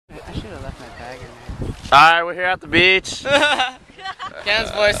Alright, we're here at the beach.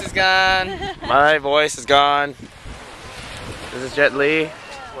 Ken's voice is gone. My voice is gone. This is Jet Li.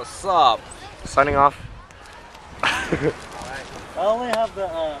 What's up? Signing off. I only have the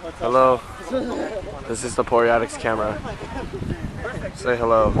Hello. This is the Poreotics camera. Say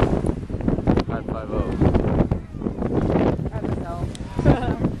hello. Hi, 5-0.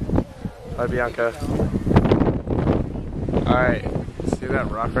 Hi, Bianca. Alright, see that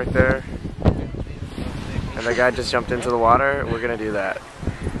rock right there? And the guy just jumped into the water. We're gonna do that.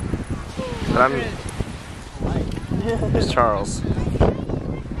 But it's Charles.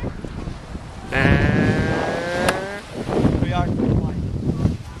 We are.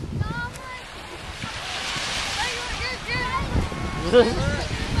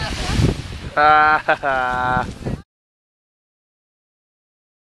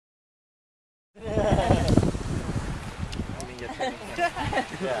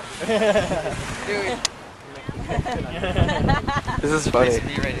 This is funny.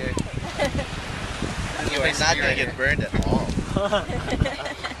 Right here. You're not gonna get burned at all. You're not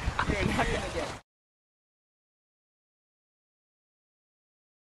gonna get.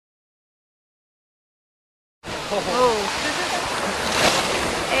 Oh.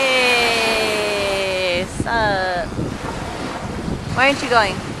 Hey, sup? Why aren't you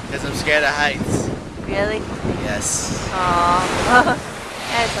going? Because I'm scared of heights. Really? Yes. Aww.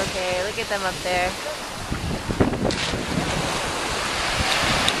 That's okay. Look at them up there.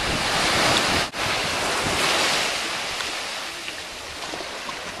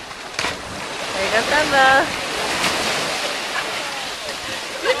 There goes Dumbo.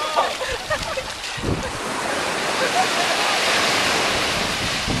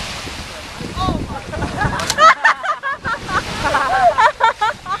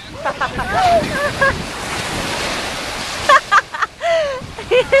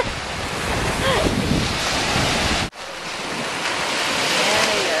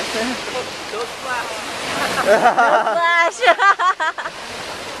 No splash. No splash.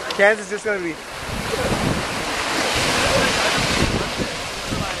 Kansas is just gonna be. No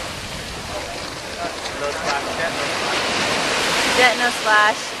splash. Jet, no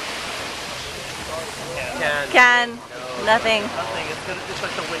splash. Can. No. Nothing. Nothing. It's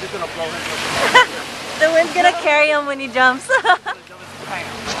like the wind is gonna blow him. The wind's gonna carry him when he jumps.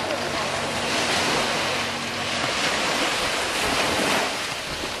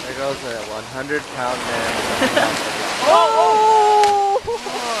 There goes a 100-pound man. Oh!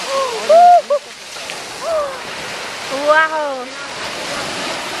 Wow!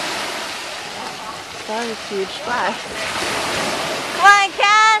 That was a huge splash. Come on,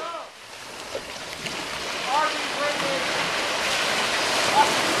 Ken!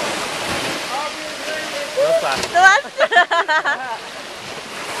 No splash. The last.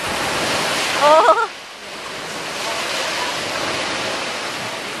 Oh!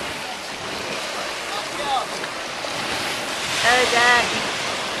 Oh, Dad.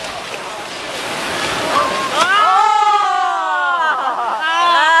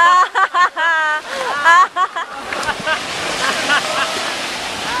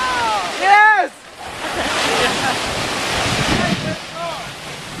 Yes!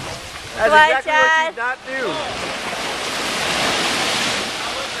 That's Bye, exactly Chad. what you not do.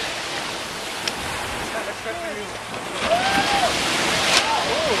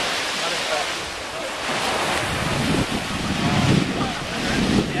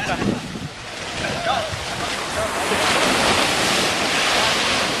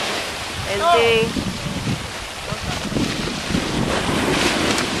 Is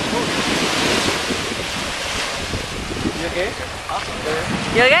You okay?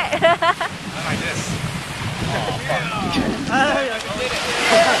 you okay? I like this. Oh, fuck.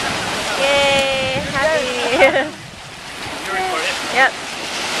 Yay! Happy. You recorded? Yep.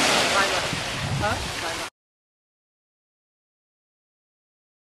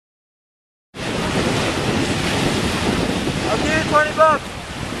 I'll give you $20.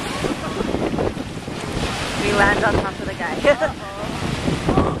 We land on top of the guy.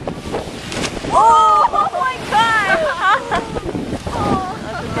 Oh my god! Oh,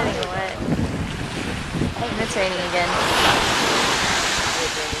 it's getting wet. And it's raining again.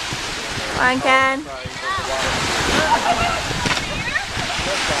 Come on, Ken.